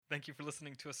Thank you for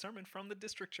listening to a sermon from the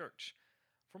District Church.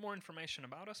 For more information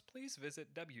about us, please visit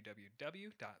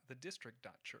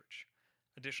www.thedistrict.church.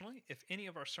 Additionally, if any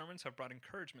of our sermons have brought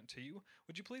encouragement to you,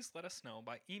 would you please let us know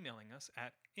by emailing us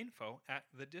at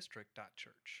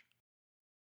info@thedistrict.church.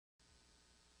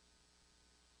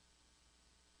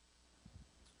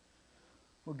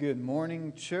 Well, good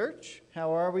morning, church.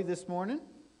 How are we this morning?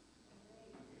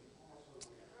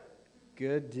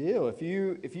 Good deal. If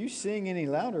you sing any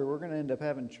louder, we're going to end up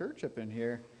having church up in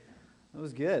here. That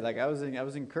was good. I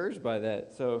was encouraged by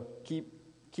that. So keep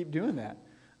doing that.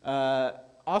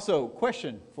 Also,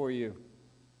 question for you: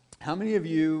 how many of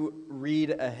you read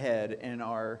ahead in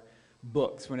our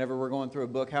books? Whenever we're going through a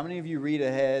book, how many of you read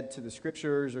ahead to the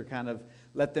scriptures or kind of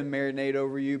let them marinate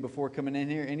over you before coming in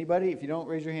here? Anybody? If you don't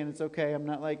raise your hand, it's okay. I'm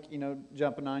not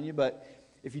jumping on you, but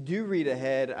if you do read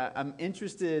ahead, I'm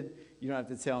interested. You don't have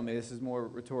to tell me. This is more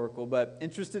rhetorical, but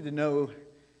interested to know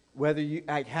whether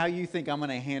how you think I'm going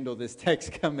to handle this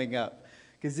text coming up,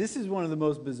 because this is one of the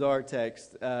most bizarre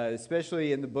texts,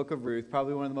 especially in the book of Ruth.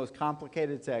 Probably one of the most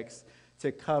complicated texts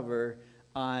to cover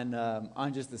on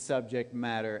just the subject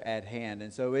matter at hand.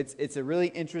 And so it's a really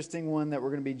interesting one that we're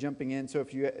going to be jumping in. So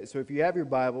if you have your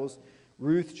Bibles,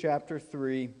 Ruth chapter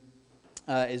 3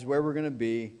 is where we're going to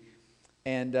be.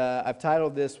 And I've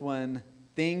titled this one,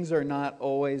 "Things Are Not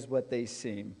Always What They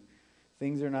Seem."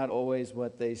 Things are not always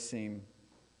what they seem.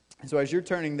 And so as you're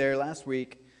turning there, last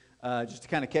week, just to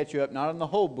kind of catch you up, not on the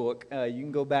whole book, you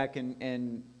can go back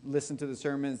and listen to the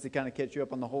sermons to kind of catch you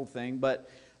up on the whole thing. But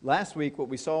last week, what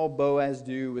we saw Boaz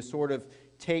do was sort of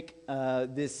take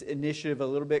this initiative a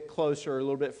little bit closer, a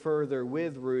little bit further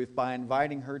with Ruth by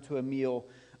inviting her to a meal.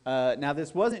 Now,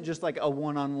 this wasn't just like a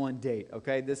one-on-one date,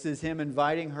 okay? This is him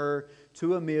inviting her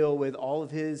to a meal with all of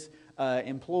his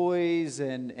employees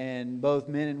and both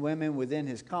men and women within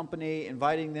his company,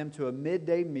 inviting them to a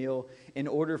midday meal in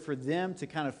order for them to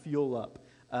kind of fuel up,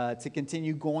 to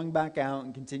continue going back out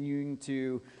and continuing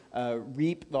to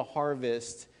reap the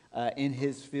harvest in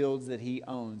his fields that he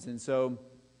owns. And so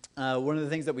one of the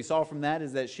things that we saw from that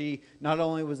is that she not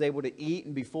only was able to eat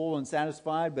and be full and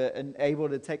satisfied, but able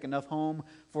to take enough home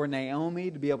for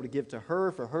Naomi to be able to give to her,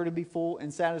 for her to be full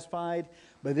and satisfied.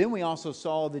 But then we also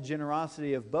saw the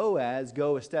generosity of Boaz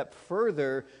go a step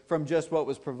further from just what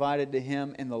was provided to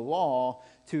him in the law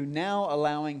to now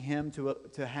allowing him to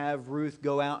have Ruth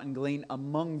go out and glean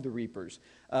among the reapers,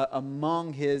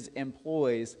 among his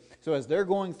employees. So as they're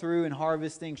going through and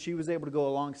harvesting, she was able to go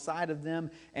alongside of them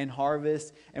and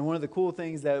harvest. And one of the cool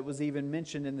things that was even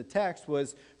mentioned in the text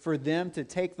was for them to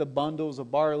take the bundles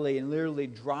of barley and literally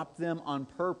drop them on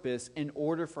purpose in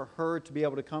order for her to be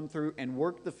able to come through and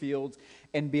work the fields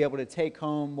and be able to take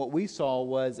home what we saw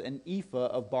was an ephah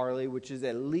of barley, which is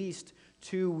at least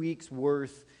 2 weeks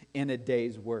worth in a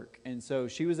day's work. And so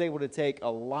she was able to take a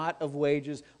lot of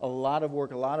wages, a lot of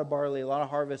work, a lot of barley, a lot of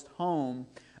harvest home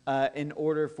in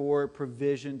order for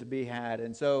provision to be had.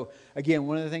 And so, again,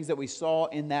 one of the things that we saw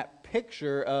in that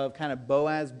picture of kind of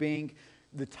Boaz being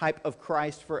the type of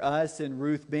Christ for us and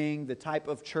Ruth being the type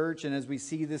of church, and as we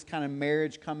see this kind of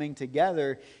marriage coming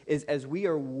together, is as we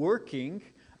are working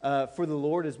for the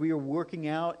Lord, as we are working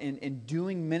out and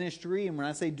doing ministry. And when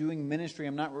I say doing ministry,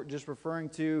 I'm not just referring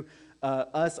to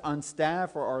us on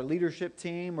staff or our leadership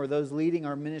team or those leading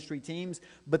our ministry teams,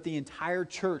 but the entire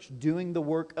church doing the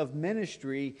work of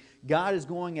ministry. God is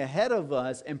going ahead of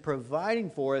us and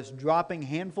providing for us, dropping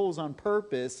handfuls on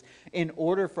purpose in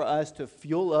order for us to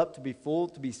fuel up, to be full,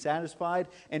 to be satisfied,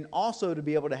 and also to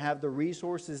be able to have the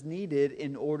resources needed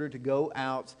in order to go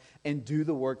out and do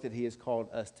the work that He has called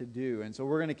us to do. And so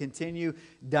we're going to continue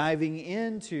diving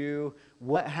into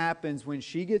what happens when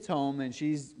she gets home and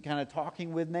she's kind of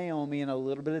talking with Naomi, and a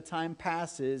little bit of time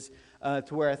passes to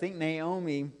where I think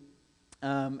Naomi,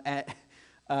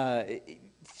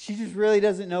 she just really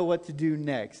doesn't know what to do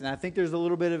next. And I think there's a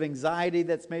little bit of anxiety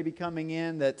that's maybe coming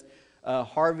in, that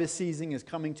harvest season is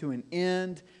coming to an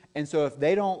end. And so if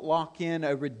they don't lock in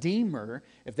a redeemer,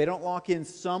 if they don't lock in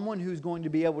someone who's going to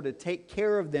be able to take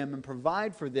care of them and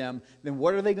provide for them, then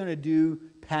what are they going to do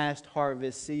past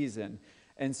harvest season?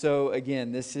 And so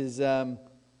again, this is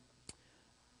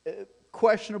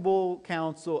questionable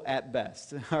counsel at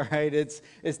best. All right, it's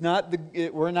not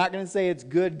we're not going to say it's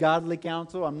good, godly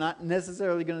counsel. I'm not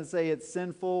necessarily going to say it's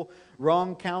sinful,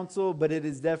 wrong counsel, but it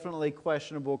is definitely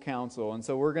questionable counsel. And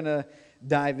so we're going to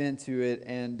dive into it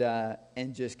and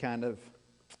just kind of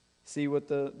see what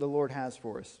the Lord has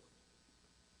for us.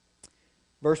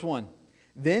 Verse 1.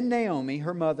 Then Naomi,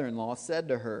 her mother-in-law, said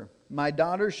to her, "My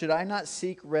daughter, should I not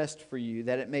seek rest for you,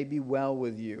 that it may be well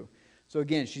with you?" So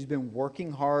again, she's been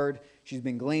working hard. She's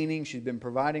been gleaning. She's been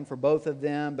providing for both of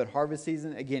them. But harvest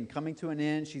season, again, coming to an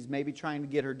end. She's maybe trying to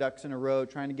get her ducks in a row,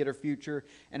 trying to get her future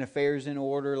and affairs in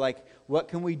order. Like, what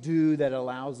can we do that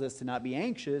allows us to not be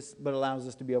anxious, but allows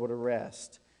us to be able to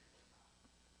rest?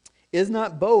 Is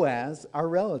not Boaz our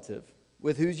relative,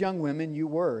 with whose young women you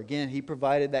were? Again, he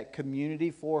provided that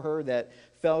community for her, that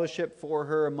fellowship for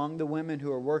her among the women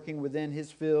who are working within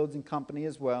his fields and company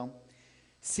as well.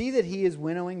 See that he is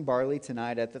winnowing barley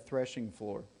tonight at the threshing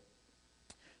floor.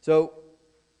 So,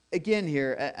 again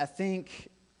here, I think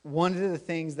one of the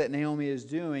things that Naomi is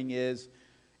doing is,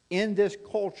 in this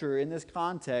culture, in this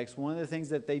context, one of the things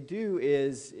that they do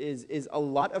is a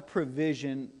lot of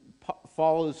provision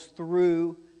follows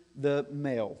through the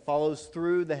male, follows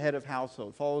through the head of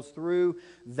household, follows through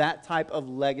that type of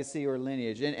legacy or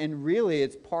lineage. And really,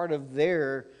 it's part of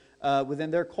their, within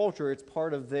their culture, it's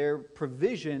part of their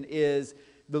provision is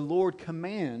the Lord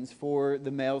commands for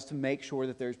the males to make sure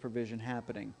that there's provision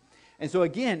happening. And so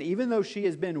again, even though she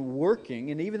has been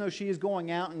working, and even though she is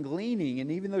going out and gleaning,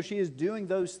 and even though she is doing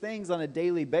those things on a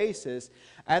daily basis,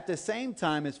 at the same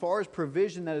time, as far as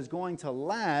provision that is going to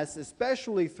last,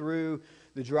 especially through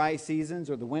the dry seasons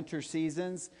or the winter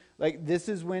seasons, like this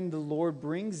is when the Lord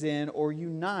brings in or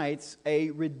unites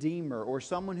a redeemer or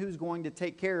someone who's going to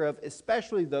take care of,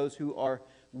 especially those who are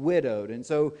widowed. And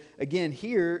so again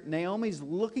here, Naomi's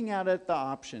looking out at the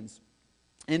options.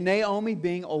 And Naomi,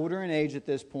 being older in age at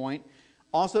this point,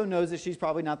 also knows that she's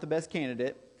probably not the best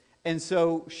candidate. And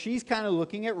so she's kind of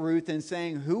looking at Ruth and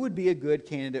saying, who would be a good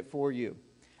candidate for you?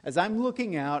 As I'm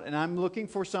looking out and I'm looking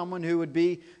for someone who would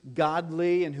be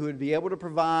godly and who would be able to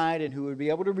provide and who would be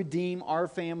able to redeem our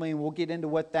family, and we'll get into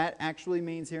what that actually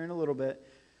means here in a little bit.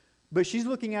 But she's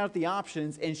looking out at the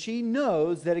options, and she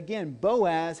knows that, again,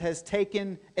 Boaz has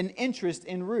taken an interest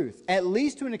in Ruth, at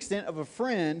least to an extent of a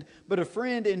friend, but a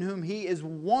friend in whom he is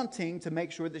wanting to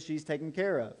make sure that she's taken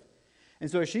care of.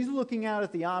 And so as she's looking out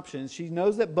at the options, she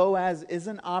knows that Boaz is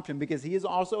an option because he is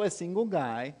also a single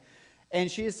guy.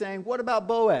 And she is saying, what about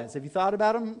Boaz? Have you thought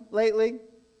about him lately?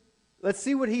 Let's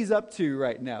see what he's up to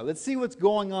right now. Let's see what's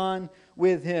going on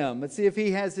with him. Let's see if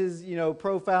he has his,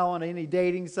 profile on any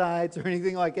dating sites or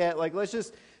anything like that. Like, let's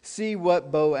just see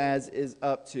what Boaz is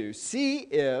up to. See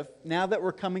if, now that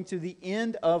we're coming to the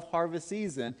end of harvest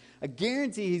season, I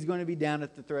guarantee he's going to be down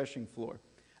at the threshing floor.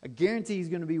 I guarantee he's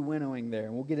going to be winnowing there.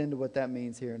 And we'll get into what that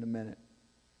means here in a minute.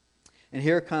 And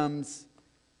here comes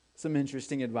some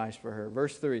interesting advice for her.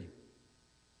 Verse 3.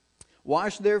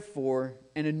 Wash therefore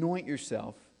and anoint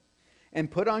yourself, and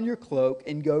put on your cloak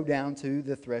and go down to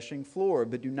the threshing floor.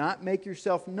 But do not make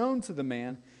yourself known to the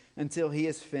man until he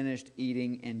has finished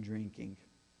eating and drinking.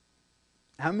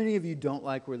 How many of you don't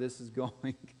like where this is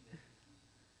going?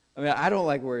 I mean, I don't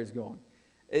like where it's going.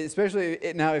 Especially,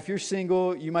 now if you're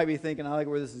single, you might be thinking, I like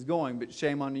where this is going, but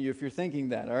shame on you if you're thinking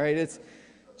that, all right?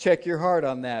 Check your heart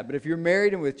on that. But if you're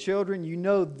married and with children, you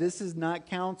know this is not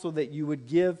counsel that you would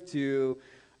give to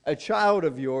a child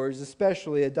of yours,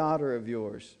 especially a daughter of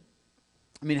yours.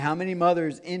 I mean, how many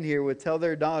mothers in here would tell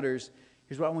their daughters,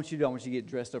 here's what I want you to do. I want you to get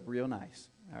dressed up real nice.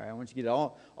 All right, I want you to get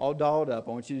all dolled up.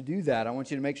 I want you to do that. I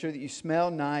want you to make sure that you smell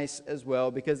nice as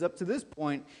well, because up to this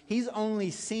point, he's only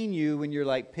seen you when you're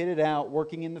like pitted out,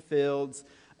 working in the fields.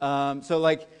 So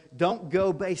like, don't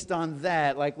go based on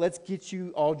that. Like, let's get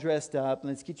you all dressed up, and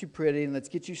let's get you pretty, and let's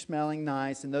get you smelling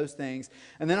nice and those things.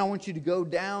 And then I want you to go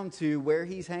down to where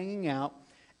he's hanging out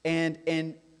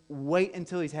and wait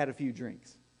until he's had a few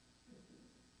drinks.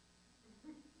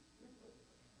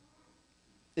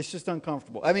 It's just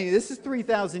uncomfortable. I mean, this is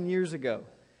 3,000 years ago,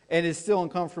 and it's still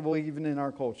uncomfortable even in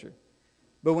our culture.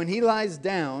 But when he lies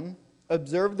down,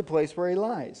 observe the place where he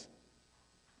lies.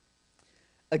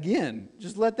 Again,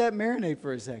 just let that marinate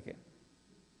for a second.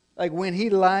 Like when he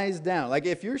lies down. Like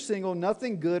if you're single,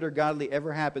 nothing good or godly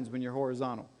ever happens when you're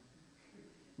horizontal.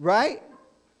 Right?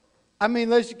 I mean,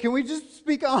 can we just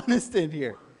speak honest in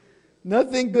here?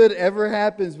 Nothing good ever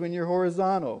happens when you're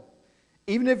horizontal.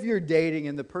 Even if you're dating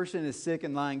and the person is sick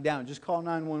and lying down, just call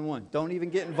 911. Don't even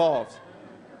get involved.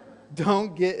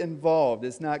 Don't get involved.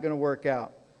 It's not going to work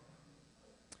out.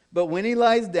 But when he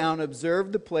lies down,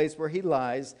 observe the place where he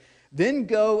lies. Then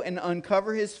go and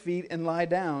uncover his feet and lie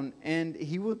down, and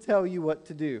he will tell you what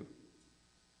to do.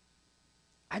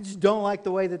 I just don't like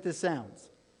the way that this sounds.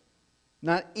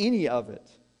 Not any of it.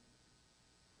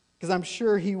 Because I'm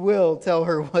sure he will tell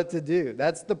her what to do.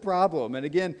 That's the problem. And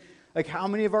again, like how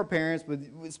many of our parents,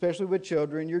 especially with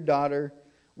children, your daughter,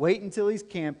 wait until he's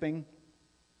camping,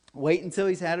 wait until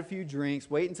he's had a few drinks,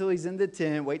 wait until he's in the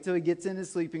tent, wait till he gets in his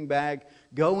sleeping bag,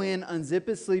 go in, unzip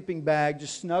his sleeping bag,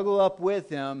 just snuggle up with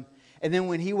him, and then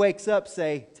when he wakes up,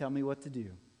 say, tell me what to do.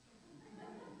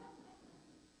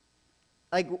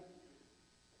 like,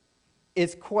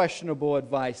 it's questionable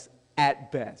advice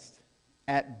at best.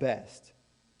 At best.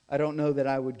 I don't know that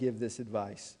I would give this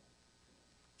advice.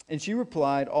 And she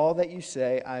replied, all that you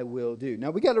say, I will do.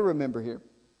 Now, we got to remember here,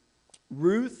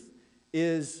 Ruth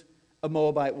is a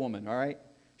Moabite woman, all right?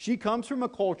 She comes from a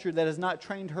culture that has not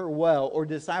trained her well or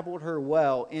discipled her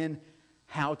well in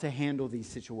how to handle these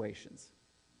situations,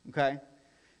 okay?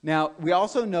 Now, we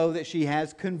also know that she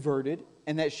has converted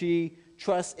and that she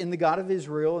trusts in the God of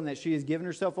Israel and that she has given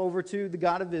herself over to the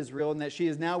God of Israel and that she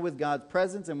is now with God's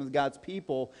presence and with God's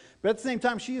people. But at the same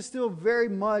time, she is still very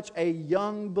much a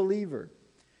young believer.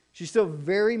 She's still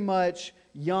very much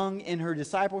young in her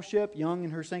discipleship, young in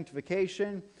her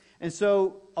sanctification. And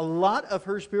so a lot of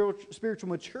her spiritual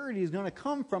maturity is going to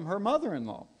come from her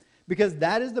mother-in-law because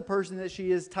that is the person that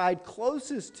she is tied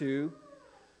closest to.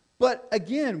 But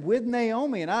again, with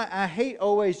Naomi, and I hate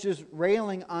always just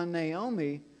railing on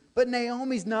Naomi, but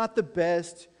Naomi's not the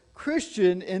best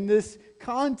Christian in this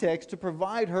context to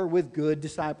provide her with good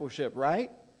discipleship,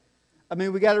 right? I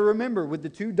mean, we got to remember, with the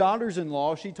two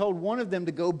daughters-in-law, she told one of them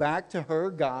to go back to her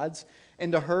gods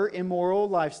and to her immoral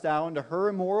lifestyle and to her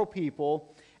immoral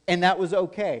people, and that was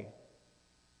okay.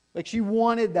 Like, she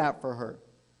wanted that for her.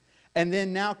 And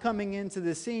then now coming into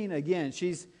the scene, again,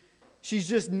 she's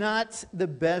just not the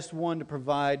best one to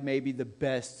provide maybe the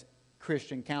best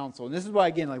Christian counsel. And this is why,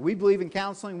 again, like, we believe in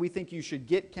counseling. We think you should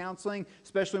get counseling,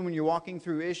 especially when you're walking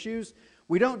through issues.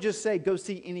 We don't just say, go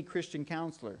see any Christian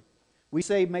counselor. We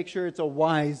say, make sure it's a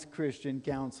wise Christian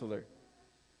counselor.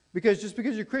 Because just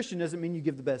because you're Christian doesn't mean you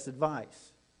give the best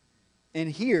advice. And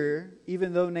here,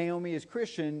 even though Naomi is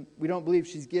Christian, we don't believe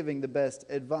she's giving the best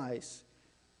advice.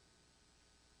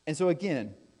 And so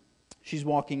again, she's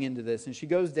walking into this, and she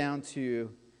goes down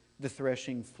to the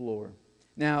threshing floor.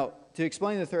 Now, to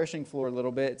explain the threshing floor a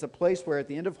little bit, it's a place where at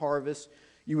the end of harvest,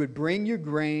 you would bring your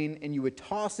grain and you would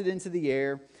toss it into the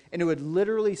air, and it would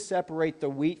literally separate the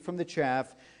wheat from the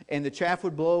chaff, and the chaff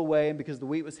would blow away, and because the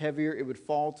wheat was heavier, it would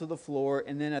fall to the floor,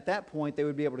 and then at that point, they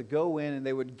would be able to go in and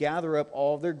they would gather up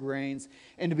all of their grains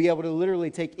and to be able to literally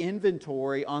take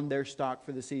inventory on their stock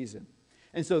for the season.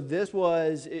 And so this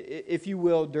was, if you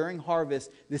will, during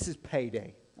harvest, this is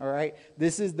payday. All right,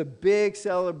 this is the big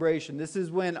celebration. This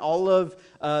is when all of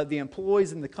the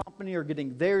employees in the company are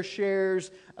getting their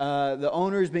shares. The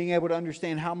owner is being able to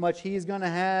understand how much he's going to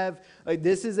have.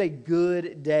 This is a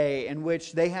good day in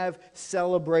which they have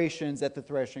celebrations at the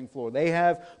threshing floor. They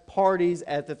have parties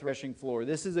at the threshing floor.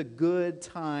 This is a good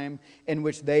time in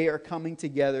which they are coming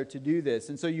together to do this.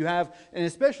 And so you have, and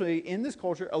especially in this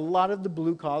culture, a lot of the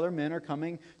blue-collar men are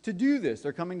coming to do this.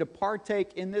 They're coming to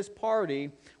partake in this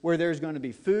party where there's going to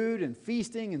be food and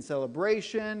feasting and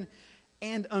celebration.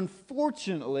 And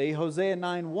unfortunately, Hosea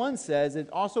 9:1 says it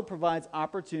also provides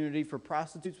opportunity for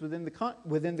prostitutes within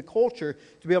the culture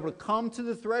to be able to come to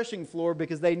the threshing floor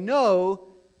because they know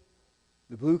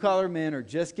the blue-collar men are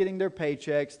just getting their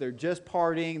paychecks, they're just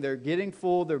partying, they're getting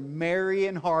full, they're merry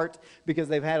in heart because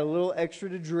they've had a little extra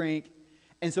to drink.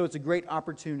 And so it's a great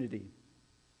opportunity.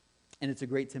 And it's a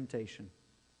great temptation.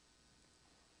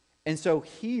 And so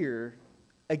here,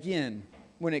 again,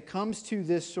 when it comes to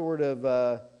this sort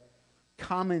of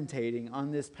commentating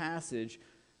on this passage,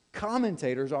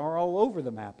 commentators are all over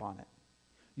the map on it.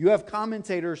 You have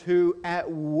commentators who,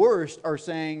 at worst, are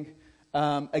saying,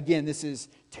 again, this is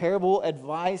terrible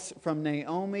advice from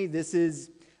Naomi. This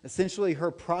is essentially her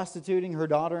prostituting her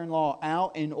daughter-in-law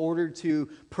out in order to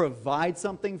provide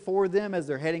something for them as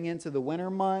they're heading into the winter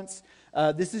months.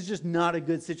 This is just not a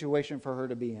good situation for her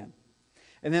to be in.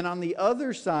 And then on the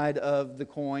other side of the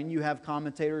coin, you have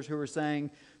commentators who are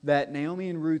saying that Naomi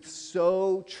and Ruth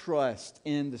so trust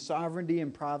in the sovereignty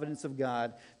and providence of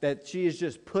God that she is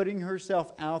just putting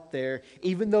herself out there,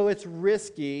 even though it's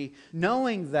risky,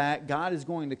 knowing that God is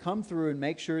going to come through and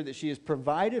make sure that she is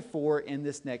provided for in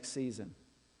this next season.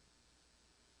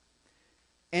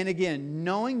 And again,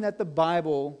 knowing that the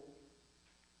Bible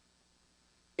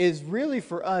is really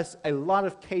for us a lot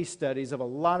of case studies of a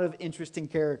lot of interesting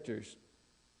characters,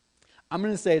 I'm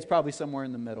going to say it's probably somewhere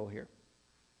in the middle here.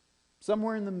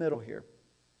 Somewhere in the middle here.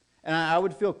 And I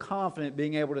would feel confident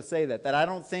being able to say that I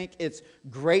don't think it's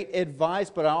great advice,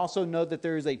 but I also know that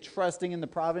there is a trusting in the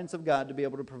providence of God to be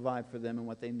able to provide for them and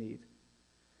what they need.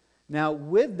 Now,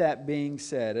 with that being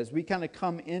said, as we kind of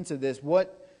come into this,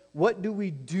 what do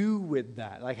we do with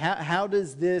that? Like, how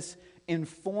does this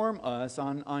inform us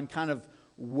on kind of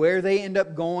where they end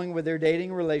up going with their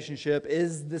dating relationship?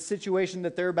 Is the situation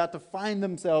that they're about to find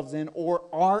themselves in or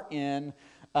are in,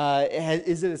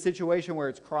 is it a situation where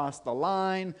it's crossed the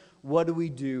line? What do we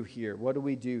do here? What do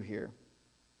we do here?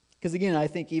 Because again, I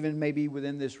think even maybe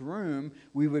within this room,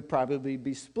 we would probably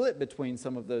be split between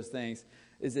some of those things.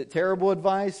 Is it terrible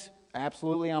advice?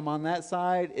 Absolutely, I'm on that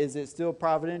side. Is it still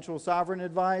providential, sovereign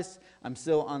advice? I'm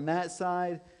still on that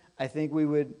side. I think we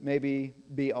would maybe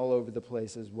be all over the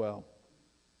place as well.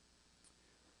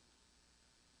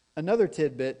 Another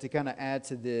tidbit to kind of add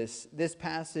to this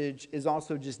passage is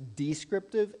also just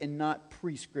descriptive and not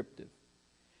prescriptive.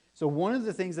 So one of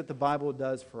the things that the Bible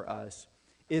does for us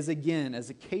is, again, as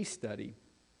a case study,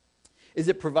 is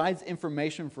it provides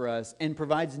information for us and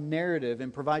provides narrative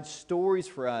and provides stories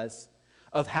for us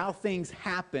of how things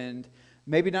happened,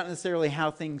 maybe not necessarily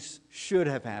how things should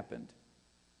have happened.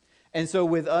 And so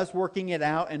with us working it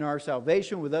out in our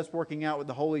salvation, with us working out with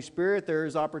the Holy Spirit, there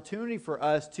is opportunity for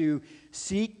us to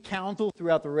seek counsel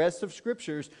throughout the rest of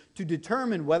Scriptures to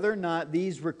determine whether or not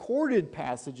these recorded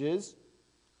passages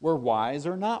were wise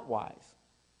or not wise.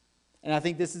 And I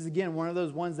think this is, again, one of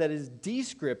those ones that is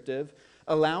descriptive,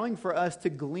 allowing for us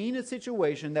to glean a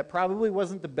situation that probably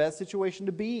wasn't the best situation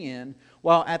to be in,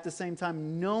 while at the same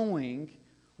time knowing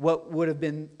what would have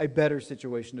been a better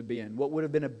situation to be in, what would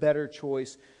have been a better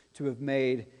choice to have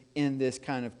made in this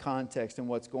kind of context and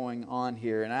what's going on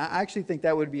here. And I actually think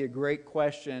that would be a great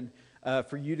question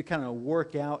for you to kind of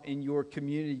work out in your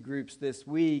community groups this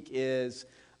week is,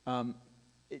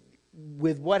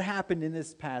 with what happened in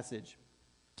this passage,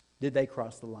 did they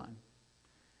cross the line?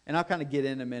 And I'll kind of get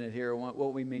in a minute here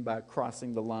what we mean by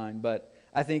crossing the line, but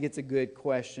I think it's a good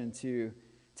question to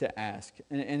ask.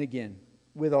 And again,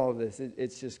 with all of this,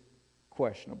 it's just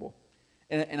questionable.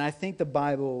 And I think the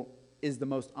Bible is the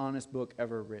most honest book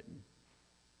ever written.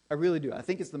 I really do. I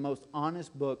think it's the most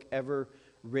honest book ever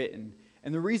written.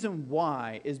 And the reason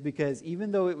why is because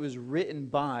even though it was written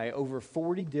by over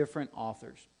 40 different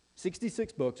authors,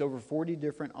 66 books, over 40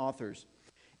 different authors,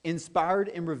 inspired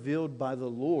and revealed by the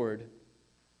Lord,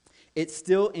 it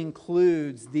still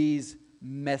includes these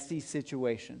messy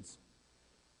situations.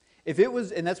 If it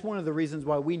was, and that's one of the reasons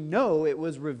why we know it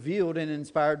was revealed and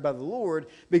inspired by the Lord,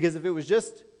 because if it was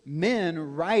just men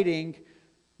writing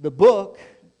the book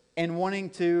and wanting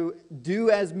to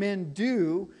do as men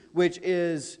do, which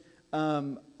is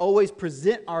always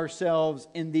present ourselves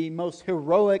in the most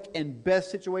heroic and best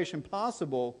situation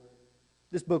possible,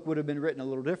 this book would have been written a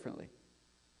little differently.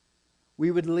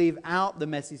 We would leave out the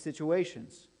messy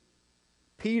situations.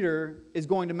 Peter is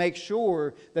going to make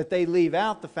sure that they leave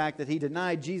out the fact that he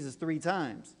denied Jesus 3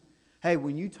 times. Hey,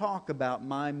 when you talk about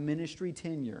my ministry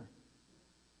tenure,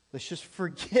 let's just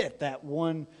forget that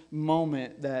one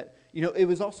moment that, it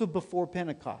was also before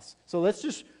Pentecost. So let's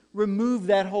just remove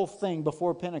that whole thing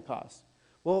before Pentecost.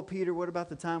 Well, Peter, what about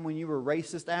the time when you were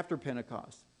racist after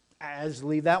Pentecost? I just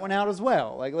leave that one out as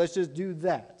well. Let's just do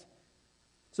that.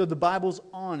 So the Bible's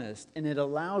honest, and it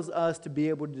allows us to be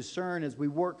able to discern as we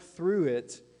work through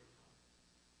it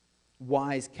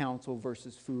wise counsel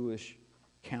versus foolish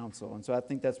counsel. And so I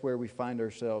think that's where we find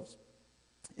ourselves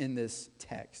in this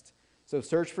text. So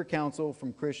search for counsel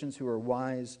from Christians who are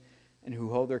wise and who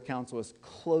hold their counsel as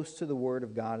close to the Word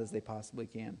of God as they possibly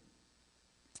can.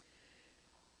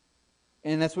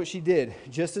 And that's what she did,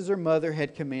 just as her mother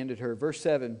had commanded her. Verse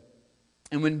 7.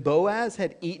 And when Boaz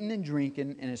had eaten and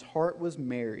drinking, and his heart was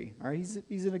merry, all right,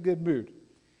 he's in a good mood,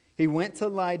 he went to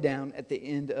lie down at the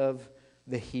end of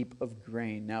the heap of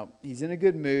grain. Now, he's in a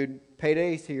good mood,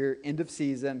 payday's here, end of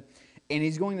season, and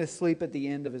he's going to sleep at the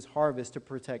end of his harvest to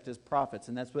protect his profits.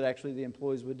 And that's what actually the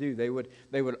employees would do. They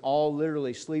would all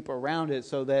literally sleep around it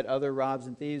so that other robbers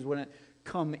and thieves wouldn't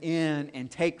come in and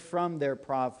take from their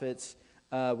profits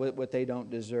what they don't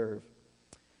deserve.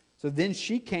 So then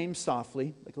she came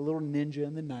softly, like a little ninja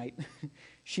in the night.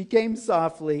 She came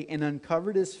softly and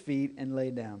uncovered his feet and lay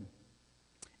down.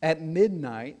 At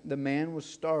midnight, the man was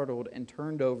startled and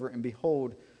turned over, and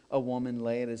behold, a woman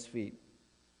lay at his feet.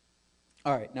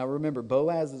 All right, now remember,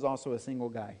 Boaz is also a single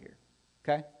guy here.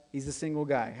 Okay? He's a single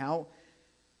guy. How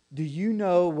do you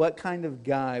know what kind of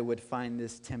guy would find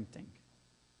this tempting?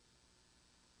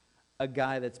 A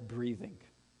guy that's breathing.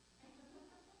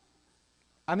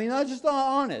 I mean, I'm just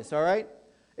honest, all right?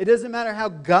 It doesn't matter how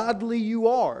godly you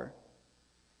are.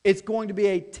 It's going to be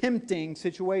a tempting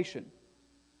situation.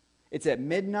 It's at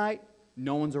midnight.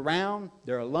 No one's around.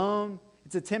 They're alone.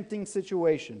 It's a tempting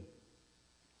situation.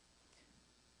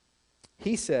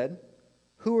 He said,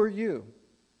 "Who are you?"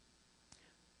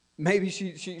 Maybe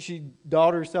she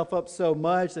dolled herself up so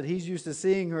much that he's used to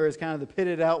seeing her as kind of the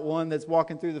pitted out one that's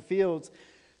walking through the fields.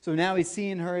 So now he's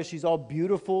seeing her as she's all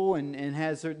beautiful and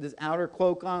has this outer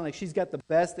cloak on. Like she's got the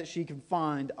best that she can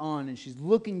find on, and she's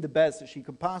looking the best that she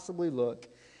could possibly look.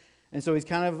 And so he's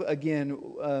kind of, again,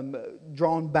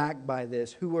 drawn back by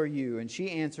this. "Who are you?" And she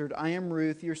answered, "I am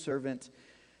Ruth, your servant.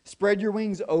 Spread your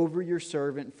wings over your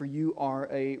servant, for you are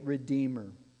a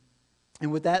redeemer.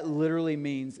 And what that literally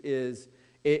means is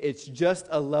it's just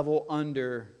a level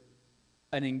under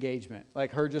an engagement,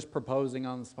 like her just proposing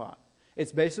on the spot.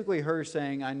 It's basically her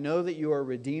saying, I know that you are a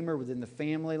redeemer within the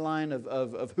family line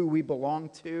of who we belong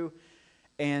to,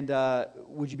 and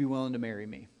would you be willing to marry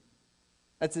me?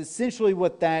 That's essentially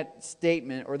what that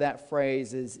statement or that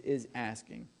phrase is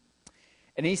asking.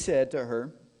 And he said to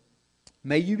her,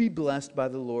 may you be blessed by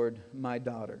the Lord, my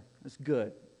daughter. That's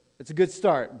good. It's a good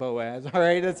start, Boaz. All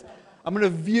right, I'm going to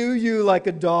view you like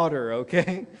a daughter,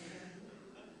 okay?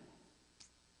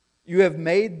 You have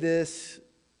made this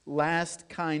last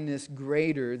kindness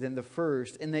greater than the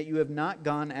first, in that you have not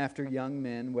gone after young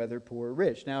men, whether poor or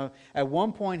rich. Now, at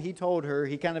one point he told her,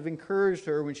 he kind of encouraged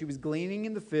her when she was gleaning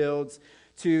in the fields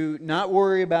to not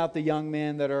worry about the young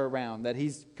men that are around, that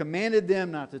he's commanded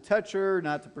them not to touch her,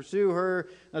 not to pursue her,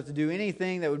 not to do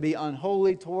anything that would be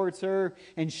unholy towards her.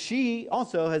 And she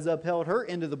also has upheld her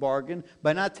end of the bargain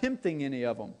by not tempting any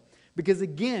of them. Because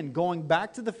again, going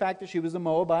back to the fact that she was a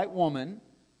Moabite woman,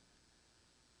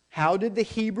 how did the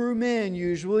Hebrew men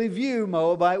usually view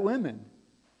Moabite women?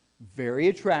 Very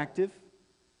attractive,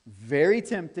 very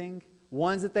tempting,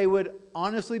 ones that they would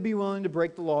honestly be willing to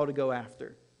break the law to go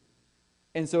after.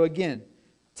 And so again,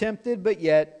 tempted, but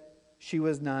yet she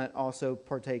was not also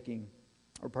partaking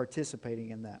or participating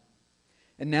in that.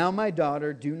 And now, my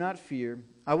daughter, do not fear.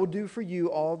 I will do for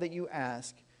you all that you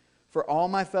ask, for all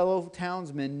my fellow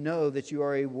townsmen know that you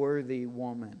are a worthy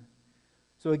woman.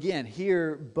 So again,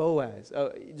 here Boaz,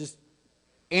 just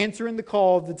answering the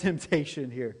call of the temptation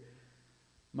here.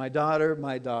 My daughter,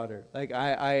 my daughter. Like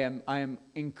I am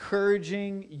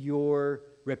encouraging your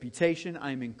reputation.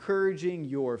 I am encouraging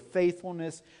your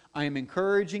faithfulness. I am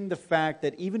encouraging the fact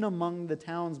that even among the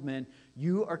townsmen,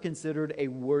 you are considered a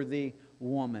worthy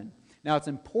woman. Now, it's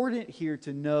important here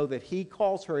to know that he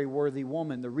calls her a worthy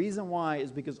woman. The reason why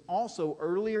is because also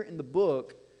earlier in the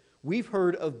book, we've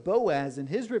heard of Boaz and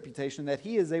his reputation that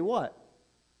he is a what?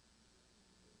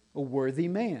 A worthy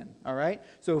man, all right?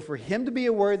 So for him to be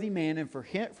a worthy man and for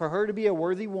her to be a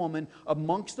worthy woman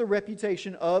amongst the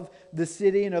reputation of the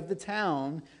city and of the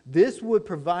town, this would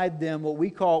provide them what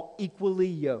we call equally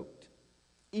yoked.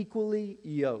 Equally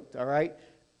yoked, all right?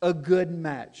 A good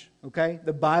match, okay?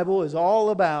 The Bible is all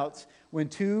about when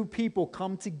two people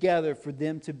come together for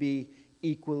them to be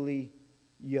equally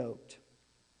yoked.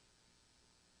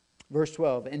 Verse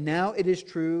 12, and now it is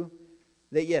true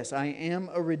that yes, I am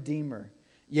a redeemer.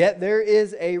 Yet there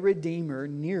is a redeemer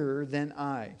nearer than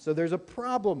I. So there's a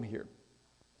problem here.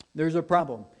 There's a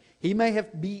problem. He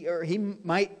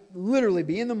might literally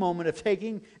be in the moment of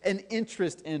taking an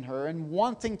interest in her and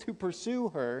wanting to pursue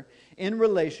her in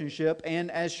relationship. And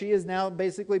as she is now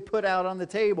basically put out on the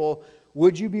table,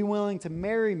 would you be willing to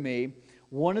marry me?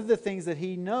 One of the things that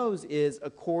he knows is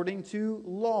according to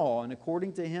law and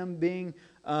according to him being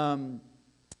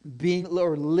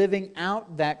or living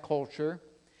out that culture,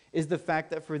 is the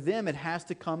fact that for them it has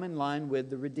to come in line with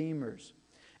the redeemers.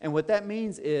 And what that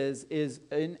means is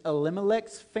in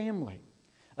Elimelech's family,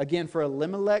 again, for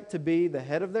Elimelech to be the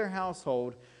head of their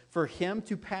household, for him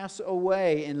to pass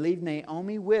away and leave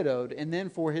Naomi widowed, and then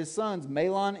for his sons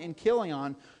Mahlon and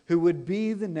Chilion, who would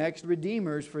be the next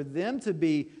redeemers, for them to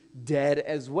be dead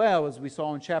as well, as we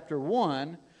saw in chapter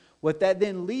 1, what that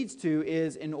then leads to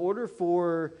is in order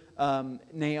for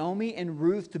Naomi and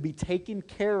Ruth to be taken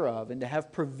care of and to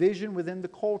have provision within the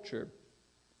culture,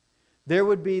 there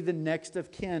would be the next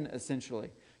of kin,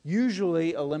 essentially.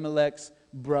 Usually Elimelech's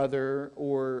brother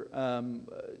or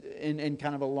in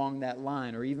kind of along that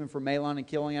line. Or even for Mahlon and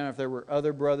Chilion, if there were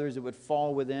other brothers, it would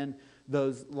fall within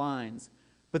those lines.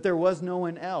 But there was no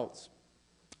one else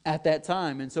at that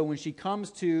time. And so when she comes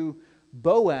to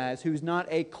Boaz, who's not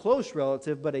a close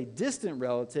relative but a distant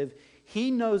relative, he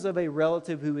knows of a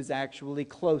relative who is actually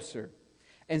closer.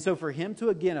 And so for him to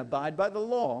again abide by the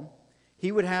law,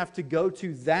 he would have to go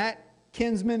to that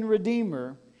kinsman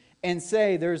redeemer and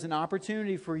say, there's an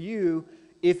opportunity for you,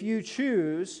 if you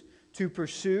choose, to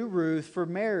pursue Ruth for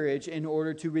marriage in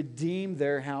order to redeem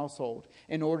their household,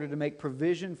 in order to make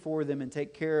provision for them and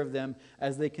take care of them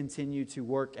as they continue to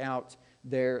work out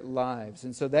their lives.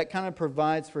 And so that kind of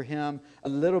provides for him a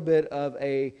little bit of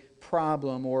a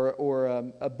problem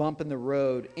or a bump in the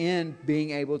road in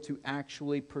being able to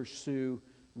actually pursue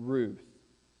Ruth.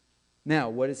 Now,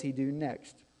 what does he do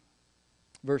next?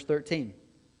 Verse 13.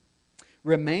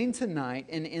 Remain tonight,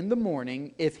 and in the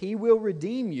morning, if he will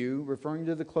redeem you, referring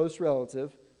to the close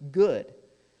relative, good.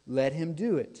 Let him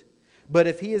do it. But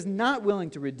if he is not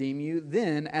willing to redeem you,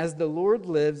 then, as the Lord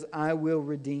lives, I will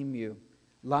redeem you.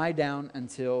 Lie down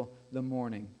until the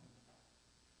morning.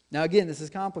 Now, again, this is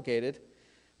complicated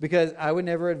because I would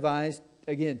never advise,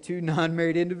 again, two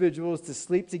non-married individuals to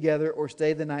sleep together or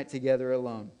stay the night together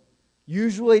alone.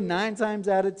 Usually, 9 times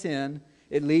out of 10,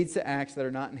 it leads to acts that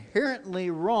are not inherently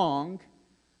wrong.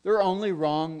 They're only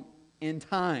wrong in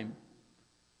time.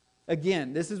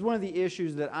 Again, this is one of the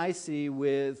issues that I see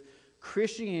with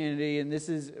Christianity,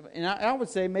 and I would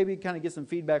say maybe kind of get some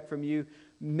feedback from you,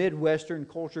 Midwestern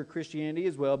culture Christianity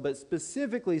as well, but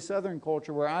specifically Southern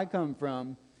culture where I come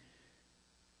from,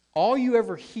 all you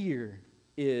ever hear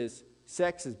is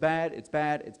sex is bad, it's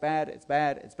bad, it's bad, it's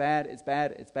bad, it's bad, it's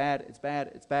bad, it's bad, it's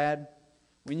bad, it's bad.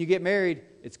 When you get married,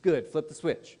 it's good. Flip the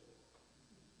switch.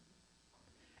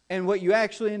 And what you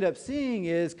actually end up seeing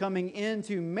is coming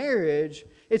into marriage,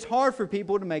 it's hard for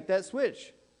people to make that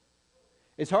switch.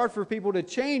 It's hard for people to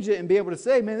change it and be able to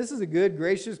say, man, this is a good,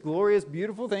 gracious, glorious,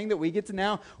 beautiful thing that we get to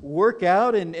now work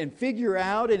out and figure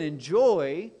out and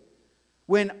enjoy,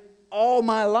 when all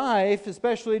my life,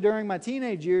 especially during my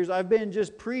teenage years, I've been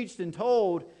just preached and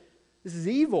told, this is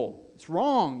evil, it's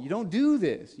wrong, you don't do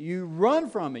this, you run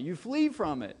from it, you flee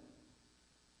from it.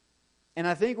 And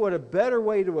I think what a better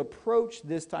way to approach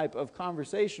this type of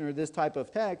conversation or this type of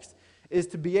text is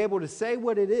to be able to say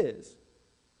what it is.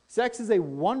 Sex is a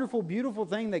wonderful, beautiful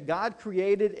thing that God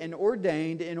created and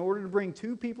ordained in order to bring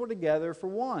two people together for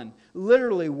one.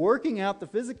 Literally working out the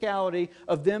physicality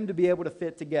of them to be able to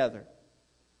fit together.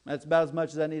 That's about as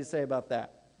much as I need to say about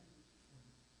that.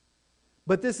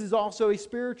 But this is also a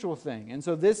spiritual thing. And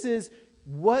so this is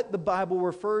what the Bible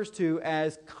refers to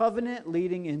as covenant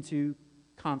leading into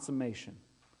consummation.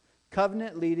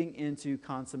 Covenant leading into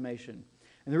consummation.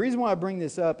 And the reason why I bring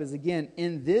this up is, again,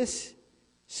 in this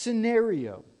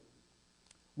scenario,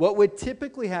 what would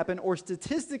typically happen or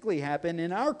statistically happen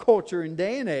in our culture and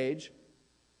day and age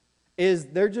is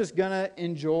they're just going to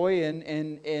enjoy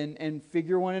and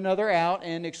figure one another out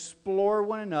and explore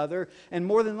one another and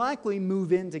more than likely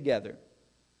move in together.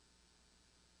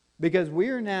 Because we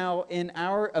are now in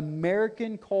our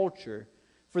American culture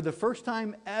for the first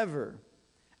time ever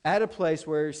at a place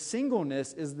where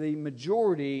singleness is the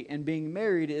majority and being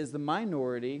married is the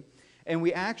minority. And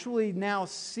we actually now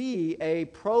see a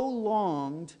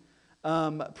prolonged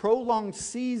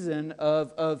season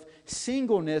of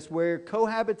singleness where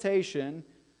cohabitation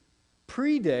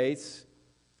predates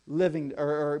living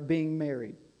or being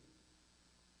married.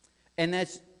 And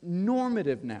that's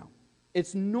normative now.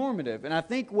 It's normative. And I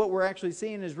think what we're actually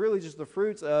seeing is really just the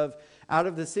fruits of, out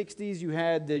of the 60s, you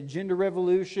had the gender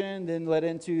revolution, then led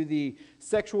into the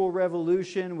sexual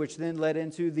revolution, which then led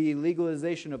into the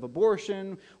legalization of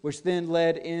abortion, which then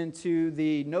led into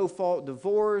the no-fault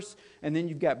divorce, and then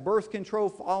you've got birth control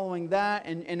following that.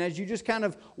 And as you just kind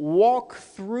of walk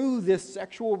through this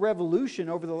sexual revolution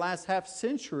over the last half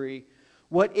century,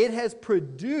 what it has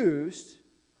produced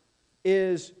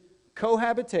is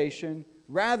cohabitation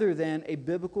rather than a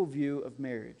biblical view of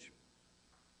marriage.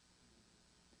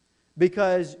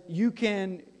 Because you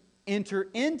can enter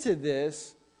into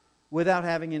this without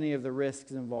having any of the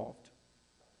risks involved.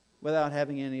 Without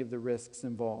having any of the risks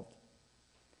involved.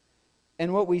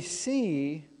 And what we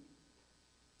see,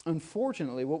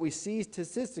 unfortunately, what we see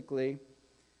statistically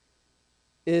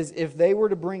is if they were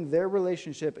to bring their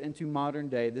relationship into modern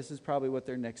day, this is probably what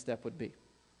their next step would be.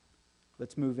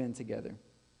 Let's move in together.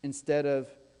 Instead of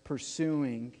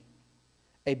pursuing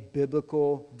a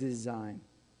biblical design.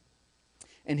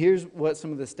 And here's what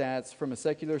some of the stats from a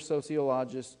secular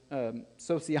sociologist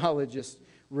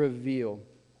reveal.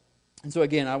 And so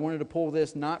again, I wanted to pull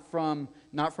this not from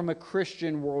a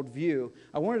Christian worldview.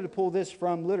 I wanted to pull this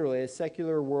from literally a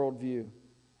secular worldview.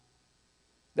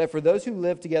 That for those who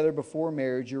live together before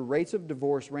marriage, your rates of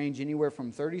divorce range anywhere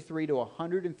from 33 to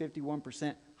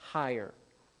 151% higher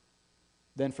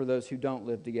than for those who don't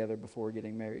live together before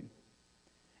getting married.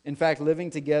 In fact, living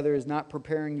together is not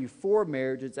preparing you for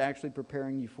marriage, it's actually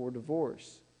preparing you for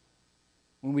divorce.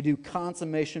 When we do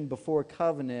consummation before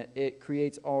covenant, it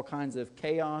creates all kinds of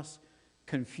chaos,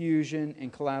 confusion,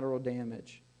 and collateral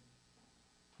damage.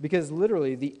 Because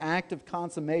literally, the act of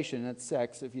consummation, that's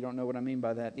sex, if you don't know what I mean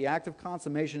by that, the act of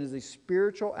consummation is a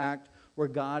spiritual act where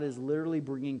God is literally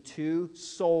bringing two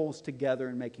souls together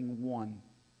and making one.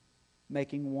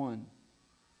 Making one.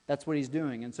 That's what He's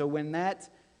doing. And so when that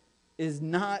is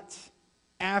not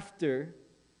after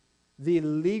the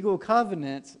legal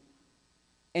covenant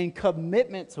and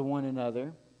commitment to one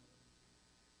another,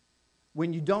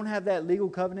 when you don't have that legal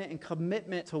covenant and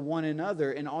commitment to one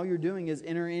another, and all you're doing is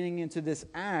entering into this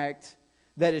act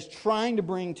that is trying to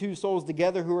bring two souls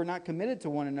together who are not committed to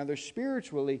one another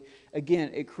spiritually, again,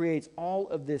 it creates all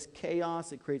of this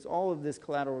chaos, it creates all of this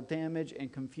collateral damage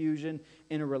and confusion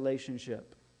in a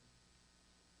relationship.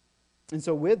 And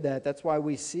so with that, that's why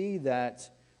we see that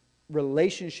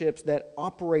relationships that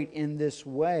operate in this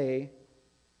way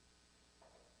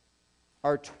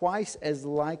are twice as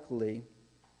likely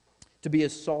to be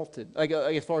assaulted, like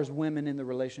as far as women in the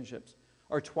relationships,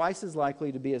 are twice as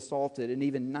likely to be assaulted and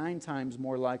even 9 times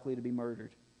more likely to be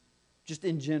murdered, just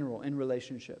in general, in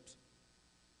relationships.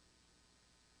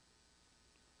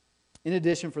 In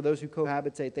addition, for those who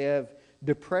cohabitate, they have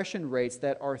depression rates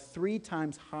that are 3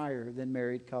 times higher than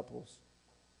married couples.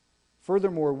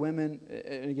 Furthermore, women,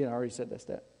 and again, I already said that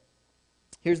stat.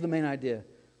 Here's the main idea.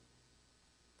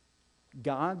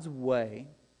 God's way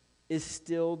is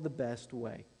still the best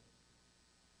way.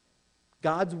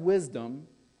 God's wisdom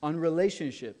on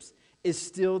relationships is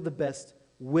still the best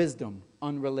wisdom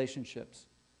on relationships.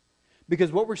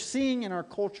 Because what we're seeing in our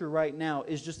culture right now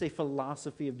is just a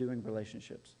philosophy of doing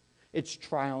relationships. It's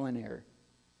trial and error.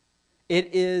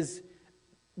 It is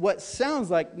what sounds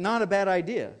like not a bad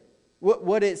idea.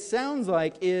 What it sounds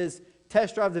like is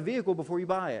test drive the vehicle before you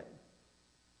buy it.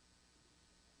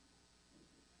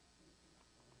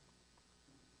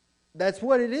 That's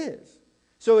what it is.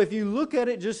 So if you look at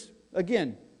it just,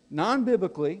 again,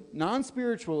 non-biblically,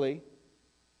 non-spiritually,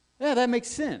 yeah, that makes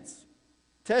sense.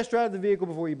 Test drive the vehicle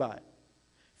before you buy it.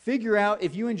 Figure out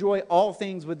if you enjoy all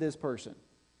things with this person.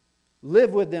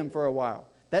 Live with them for a while.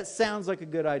 That sounds like a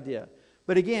good idea.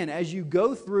 But again, as you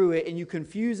go through it and you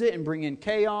confuse it and bring in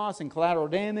chaos and collateral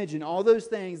damage and all those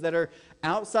things that are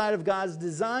outside of God's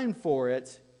design for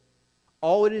it,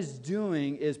 all it is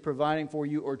doing is providing for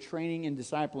you or training and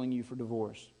discipling you for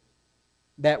divorce.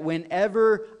 That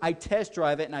whenever I test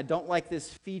drive it and I don't like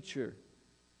this feature,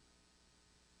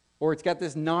 or it's got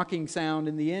this knocking sound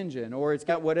in the engine, or it's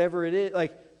got whatever it is,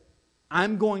 like,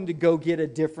 I'm going to go get a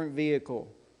different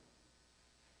vehicle.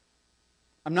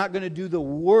 I'm not going to do the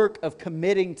work of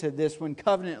committing to this one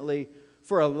covenantally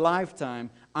for a lifetime.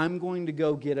 I'm going to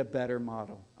go get a better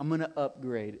model. I'm going to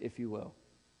upgrade, if you will.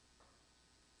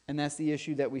 And that's the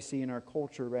issue that we see in our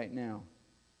culture right now.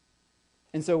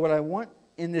 And so what I want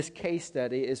in this case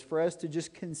study is for us to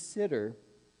just consider,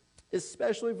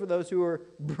 especially for those who are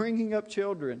bringing up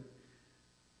children,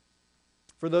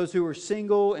 for those who are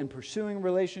single and pursuing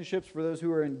relationships, for those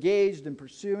who are engaged and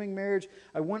pursuing marriage,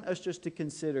 I want us just to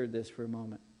consider this for a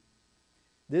moment.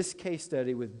 This case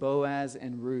study with Boaz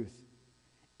and Ruth,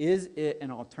 is it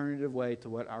an alternative way to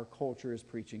what our culture is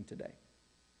preaching today?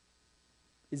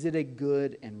 Is it a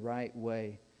good and right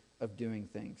way of doing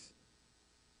things?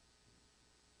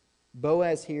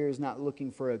 Boaz here is not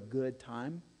looking for a good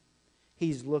time.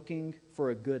 He's looking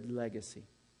for a good legacy.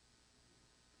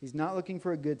 He's not looking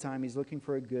for a good time. He's looking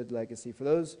for a good legacy. For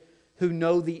those who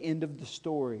know the end of the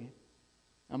story,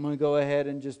 I'm going to go ahead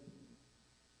and just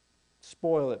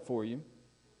spoil it for you.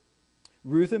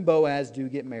 Ruth and Boaz do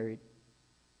get married.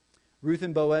 Ruth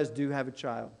and Boaz do have a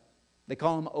child. They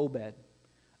call him Obed.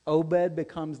 Obed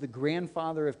becomes the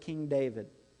grandfather of King David.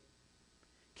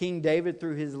 King David,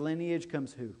 through his lineage,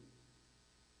 comes who?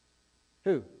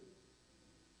 Who?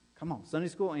 Come on, Sunday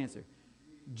school answer.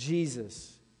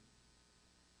 Jesus.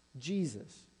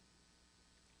 Jesus.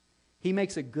 He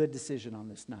makes a good decision on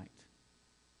this night.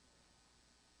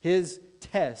 His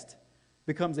test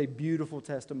becomes a beautiful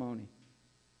testimony.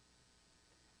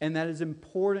 And that is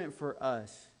important for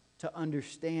us to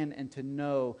understand and to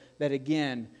know that,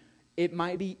 again, it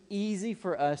might be easy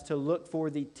for us to look for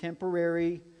the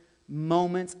temporary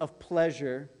moments of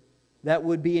pleasure that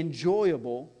would be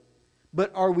enjoyable,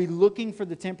 but are we looking for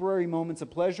the temporary moments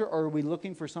of pleasure, or are we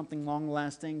looking for something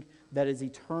long-lasting that is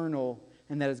eternal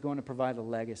and that is going to provide a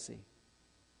legacy?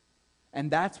 And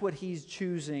that's what he's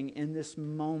choosing in this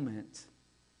moment.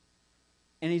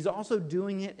 And he's also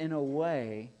doing it in a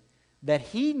way that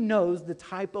he knows the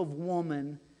type of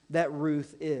woman that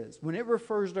Ruth is. When it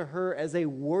refers to her as a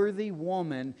worthy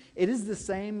woman, it is the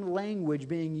same language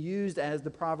being used as the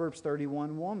Proverbs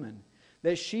 31 woman.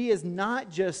 That she is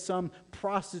not just some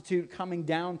prostitute coming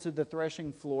down to the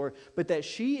threshing floor, but that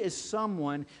she is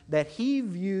someone that he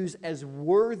views as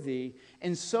worthy,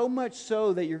 and so much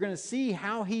so that you're going to see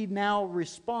how he now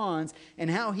responds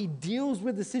and how he deals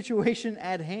with the situation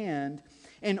at hand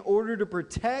in order to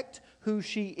protect who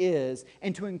she is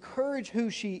and to encourage who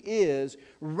she is,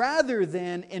 rather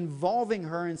than involving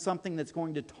her in something that's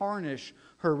going to tarnish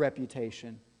her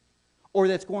reputation, or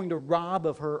that's going to rob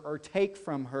of her or take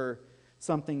from her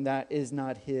something that is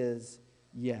not his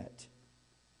yet.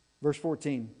 Verse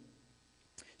 14.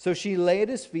 So she lay at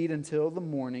his feet until the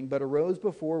morning, but arose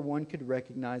before one could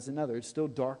recognize another. It's still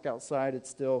dark outside. It's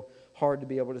still hard to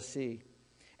be able to see.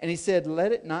 And he said,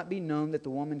 let it not be known that the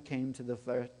woman came to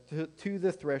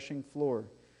the threshing floor.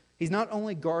 He's not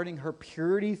only guarding her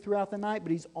purity throughout the night,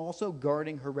 but he's also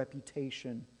guarding her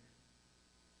reputation.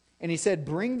 And he said,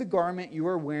 "Bring the garment you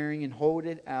are wearing and hold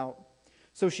it out."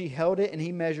 So she held it, and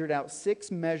he measured out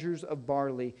 6 measures of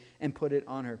barley and put it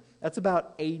on her. That's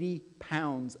about 80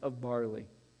 pounds of barley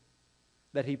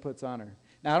that he puts on her.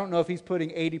 Now, I don't know if he's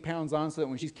putting 80 pounds on so that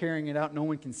when she's carrying it out, no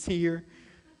one can see her.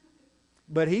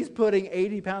 But he's putting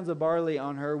 80 pounds of barley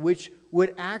on her, which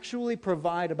would actually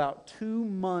provide about 2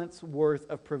 months' worth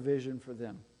of provision for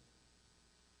them.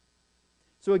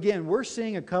 So again, we're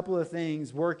seeing a couple of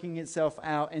things working itself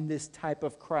out in this type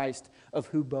of Christ of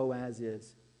who Boaz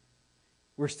is.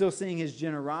 We're still seeing his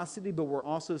generosity, but we're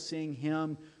also seeing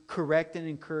him correct and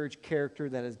encourage character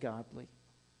that is godly.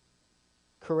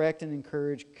 Correct and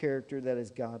encourage character that is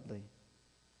godly.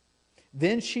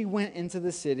 Then she went into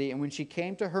the city, and when she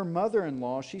came to her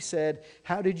mother-in-law, she said,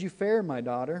 "How did you fare, my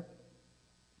daughter?"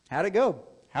 "How'd it go?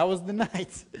 How was the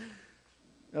night?"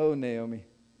 Oh, Naomi.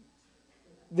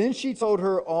 Then she told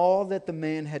her all that the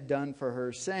man had done for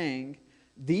her, saying,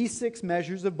 "These 6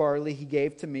 measures of barley he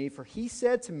gave to me, for he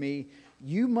said to me,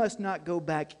 'You must not go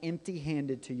back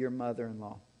empty-handed to your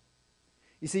mother-in-law.'"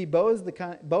 You see, Boaz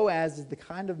is the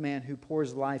kind of man who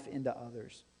pours life into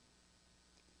others.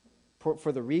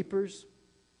 For the reapers,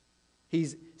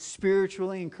 he's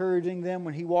spiritually encouraging them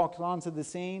when he walks onto the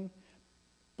scene.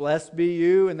 "Blessed be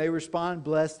you," and they respond,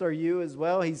 "Blessed are you" as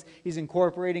well. He's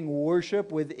incorporating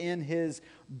worship within his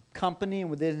company and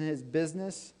within his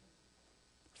business.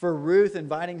 For Ruth,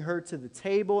 inviting her to the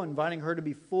table, inviting her to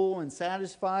be full and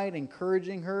satisfied,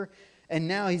 encouraging her. And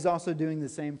now he's also doing the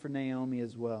same for Naomi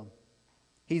as well.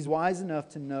 He's wise enough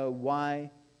to know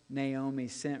why Naomi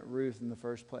sent Ruth in the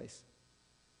first place.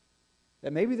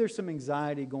 That maybe there's some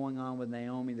anxiety going on with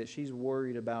Naomi, that she's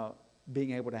worried about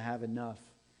being able to have enough,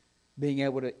 being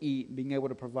able to eat, being able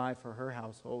to provide for her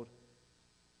household.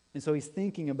 And so he's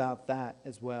thinking about that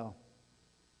as well.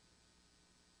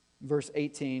 Verse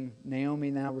 18,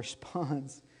 Naomi now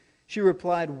responds. She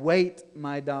replied, "Wait,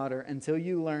 my daughter, until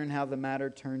you learn how the matter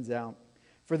turns out.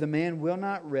 For the man will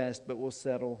not rest, but will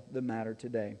settle the matter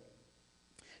today."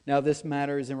 Now, this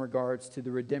matter is in regards to the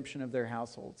redemption of their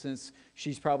household, since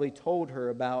she's probably told her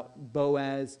about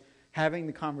Boaz having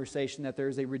the conversation that there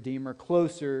is a redeemer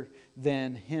closer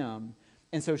than him.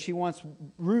 And so she wants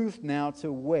Ruth now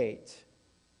to wait.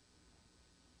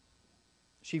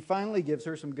 She finally gives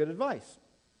her some good advice.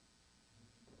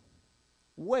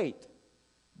 Wait.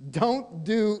 Don't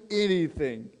do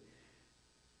anything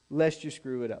lest you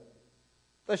screw it up.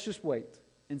 Let's just wait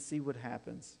and see what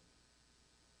happens.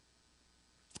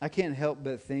 I can't help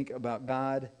but think about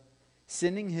God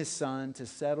sending his son to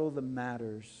settle the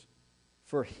matters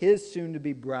for his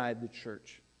soon-to-be bride, the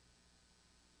church.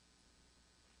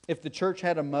 If the church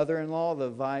had a mother-in-law, the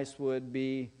advice would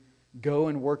be, go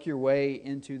and work your way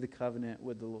into the covenant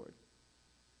with the Lord.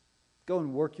 Go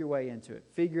and work your way into it.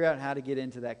 Figure out how to get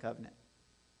into that covenant.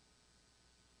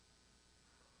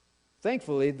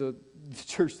 Thankfully, the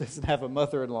church doesn't have a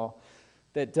mother-in-law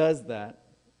that does that.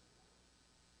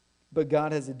 But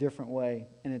God has a different way,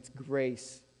 and it's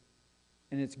grace.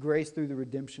 And it's grace through the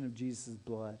redemption of Jesus'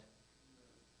 blood.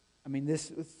 I mean,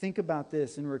 think about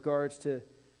this in regards to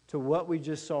what we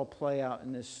just saw play out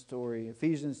in this story.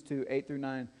 Ephesians 2, 8 through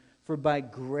 9. For by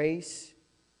grace,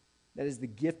 that is the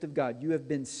gift of God, you have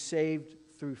been saved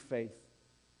through faith.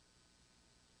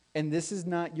 And this is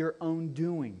not your own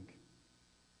doing.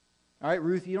 All right,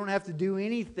 Ruth, you don't have to do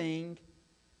anything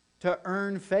to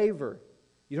earn favor.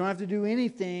 You don't have to do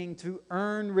anything to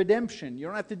earn redemption. You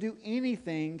don't have to do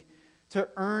anything to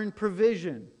earn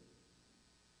provision.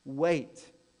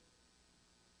 Wait.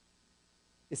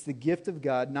 It's the gift of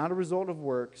God, not a result of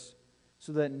works,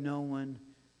 so that no one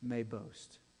may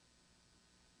boast.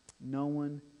 No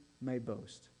one may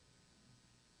boast.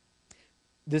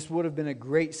 This would have been a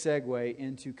great segue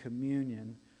into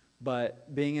communion,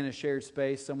 but being in a shared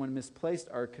space, someone misplaced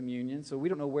our communion, so we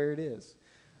don't know where it is.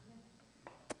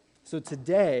 So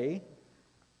today,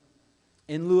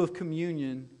 in lieu of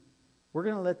communion, we're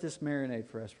going to let this marinate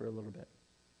for us for a little bit.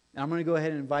 Now, I'm going to go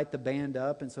ahead and invite the band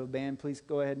up. And so, band, please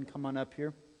go ahead and come on up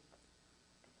here.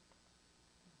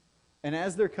 And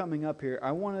as they're coming up here,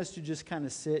 I want us to just kind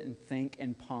of sit and think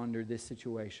and ponder this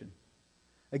situation.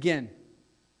 Again,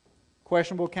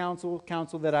 questionable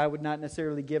counsel that I would not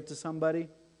necessarily give to somebody,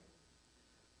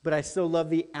 but I still love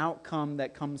the outcome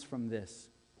that comes from this.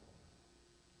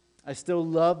 I still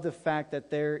love the fact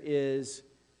that there is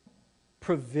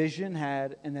provision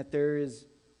had and that there is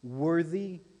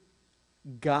worthy,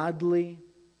 godly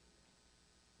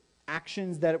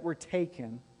actions that were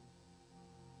taken,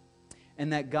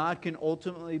 and that God can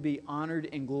ultimately be honored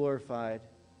and glorified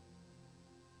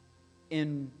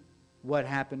in what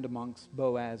happened amongst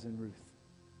Boaz and Ruth.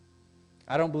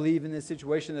 I don't believe in this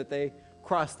situation that they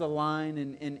crossed the line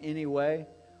in any way.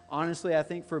 Honestly, I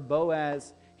think for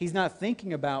Boaz, he's not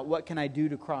thinking about what can I do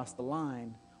to cross the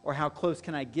line or how close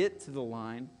can I get to the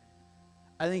line.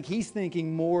 I think he's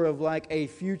thinking more of like a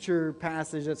future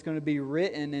passage that's going to be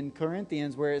written in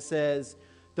Corinthians where it says,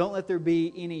 don't let there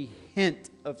be any hint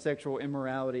of sexual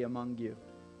immorality among you.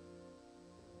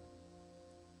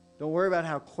 Don't worry about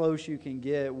how close you can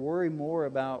get. Worry more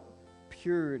about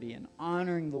purity and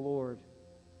honoring the Lord.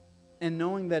 And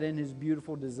knowing that in His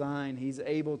beautiful design, He's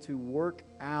able to work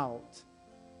out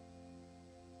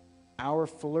our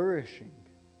flourishing.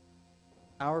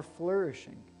 Our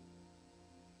flourishing.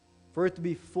 For it to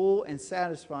be full and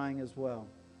satisfying as well.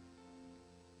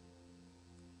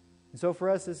 And so for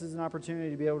us, this is an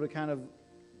opportunity to be able to kind of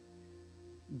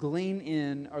glean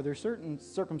in, are there certain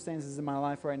circumstances in my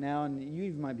life right now, and you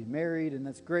even might be married, and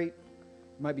that's great.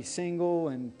 You might be single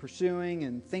and pursuing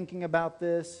and thinking about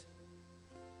this.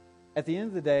 At the end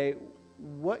of the day,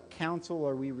 what counsel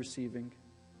are we receiving?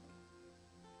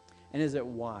 And is it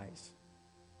wise?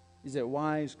 Is it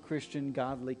wise, Christian,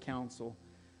 godly counsel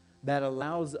that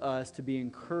allows us to be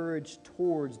encouraged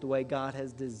towards the way God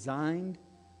has designed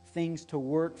things to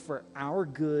work for our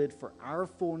good, for our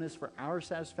fullness, for our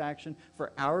satisfaction,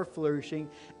 for our flourishing,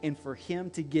 and for Him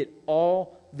to get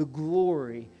all the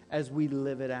glory as we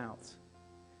live it out?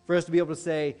 For us to be able to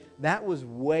say, that was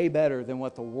way better than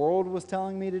what the world was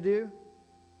telling me to do.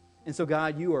 And so,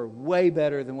 God, you are way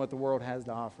better than what the world has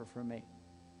to offer for me.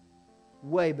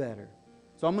 Way better.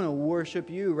 So I'm going to worship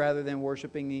you rather than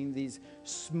worshiping these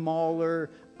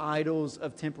smaller idols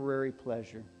of temporary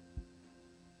pleasure.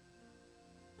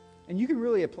 And you can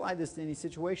really apply this to any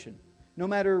situation. No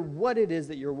matter what it is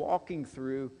that you're walking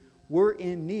through, we're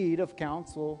in need of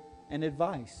counsel and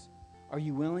advice. Are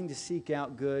you willing to seek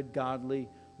out good, godly,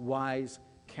 wise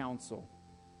counsel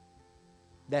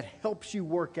that helps you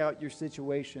work out your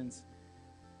situations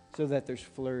so that there's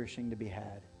flourishing to be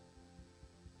had?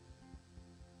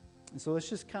 And so let's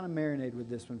just kind of marinate with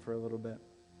this one for a little bit.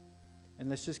 And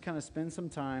let's just kind of spend some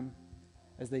time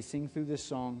as they sing through this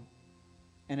song.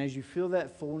 And as you feel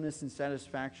that fullness and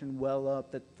satisfaction well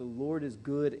up, that the Lord is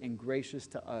good and gracious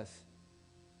to us,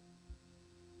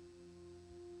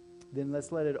 then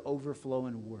let's let it overflow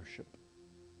in worship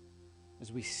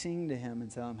as we sing to Him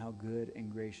and tell Him how good and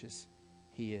gracious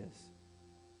He is.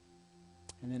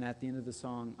 And then at the end of the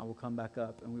song, I will come back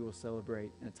up and we will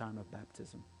celebrate in a time of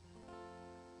baptism.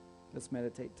 Let's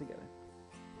meditate together.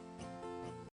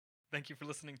 Thank you for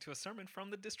listening to a sermon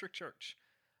from the District Church.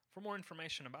 For more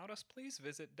information about us, please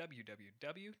visit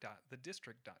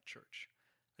www.thedistrict.church.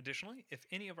 Additionally, if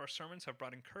any of our sermons have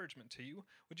brought encouragement to you,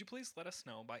 would you please let us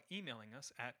know by emailing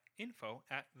us at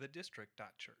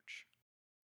info@thedistrict.church.